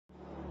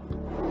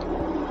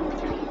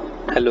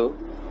Hello,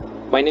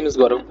 my name is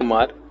Gaurav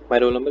Kumar. My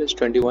roll number is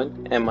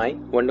 21 MI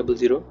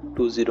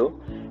 10020.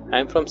 I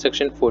am from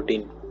section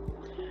 14.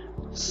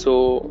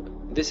 So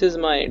this is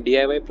my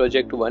DIY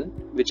project 1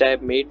 which I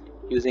have made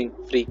using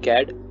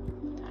FreeCAD,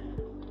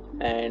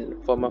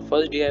 and for my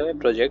first DIY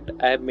project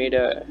I have made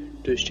a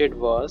twisted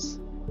vase.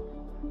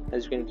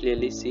 As you can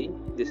clearly see,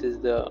 this is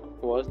the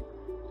vase.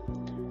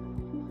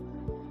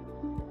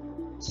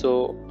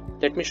 So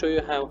let me show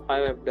you how I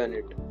have done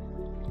it.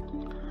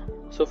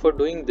 So for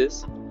doing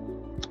this,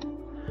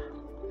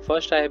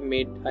 first I have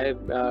made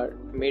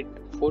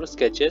 4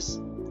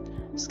 sketches.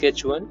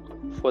 Sketch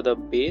 1 for the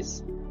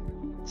base,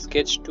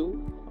 sketch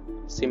 2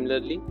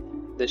 similarly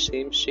the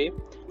same shape,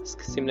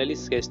 similarly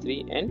sketch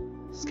 3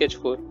 and sketch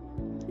 4.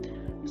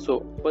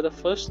 So for the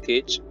first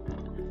sketch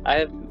I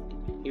have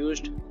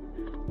used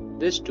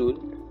this tool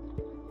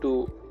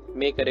to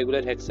make a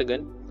regular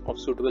hexagon of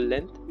suitable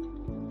length.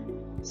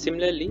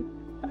 Similarly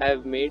I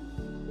have made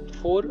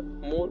 4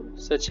 more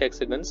such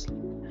hexagons,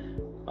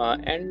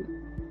 and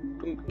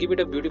to give it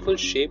a beautiful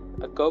shape,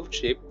 a curved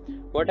shape,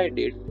 what I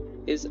did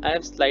is I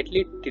have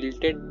slightly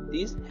tilted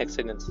these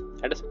hexagons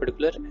at a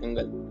particular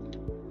angle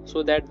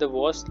so that the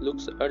vase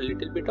looks a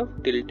little bit of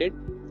tilted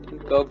in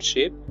curved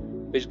shape,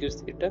 which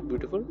gives it a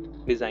beautiful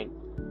design.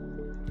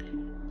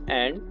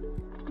 And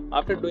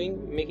after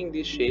making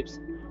these shapes,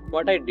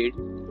 what I did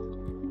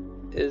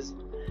is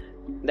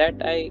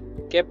that I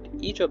kept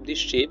each of these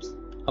shapes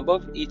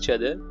above each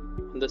other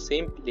on the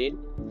same plane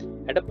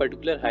at a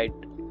particular height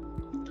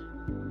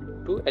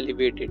to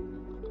elevate it.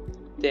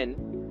 Then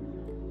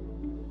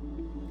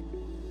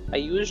I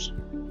used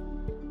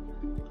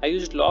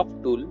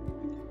loft tool.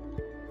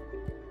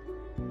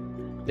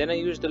 Then I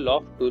used the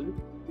loft tool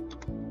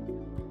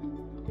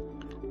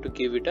to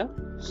give it a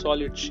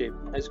solid shape.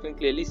 As you can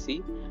clearly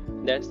see,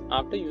 that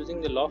after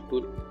using the loft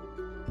tool,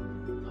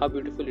 how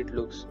beautiful it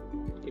looks.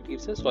 It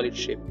gives a solid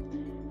shape,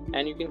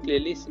 and you can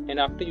clearly see.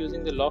 And after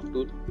using the loft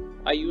tool,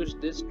 I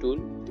used this tool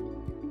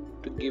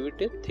to give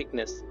it a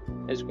thickness.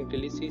 As you can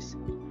clearly see,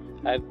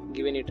 I have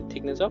given it a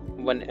thickness of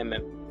 1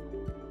 mm.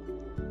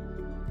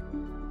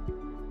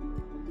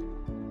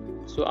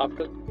 So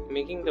after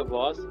making the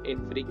vase in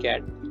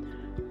FreeCAD,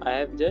 I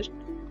have just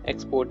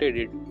exported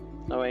it.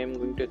 Now I am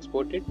going to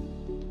export it.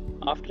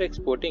 After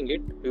exporting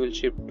it, we will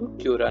shift to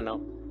Cura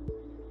now.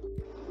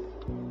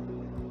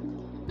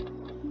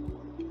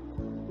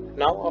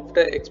 Now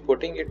after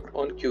exporting it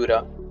on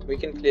Cura, we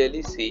can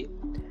clearly see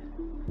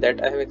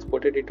that I have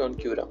exported it on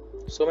Cura.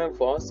 So my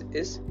vase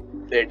is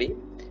ready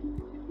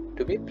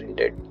to be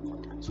printed.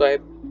 So I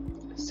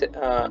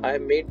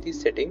have made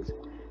these settings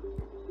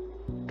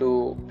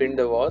to print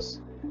the vase,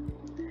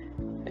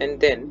 and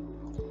then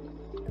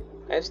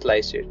I have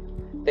sliced it.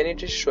 Then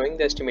it is showing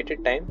the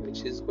estimated time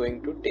which is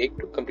going to take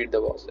to complete the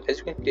vase. As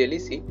you can clearly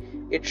see,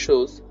 it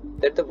shows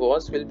that the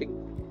vase will be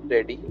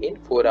ready in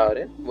 4 hours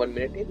and 1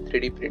 minute in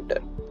 3D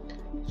printer.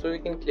 So you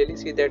can clearly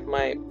see that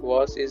my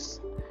vase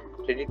is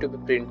ready to be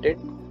printed.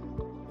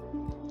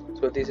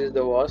 So this is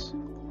the vase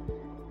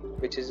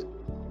which is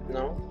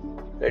now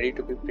ready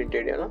to be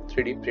printed on a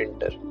 3D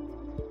printer.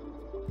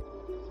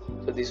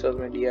 So this was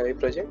my DIY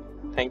project.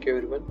 Thank you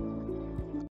everyone.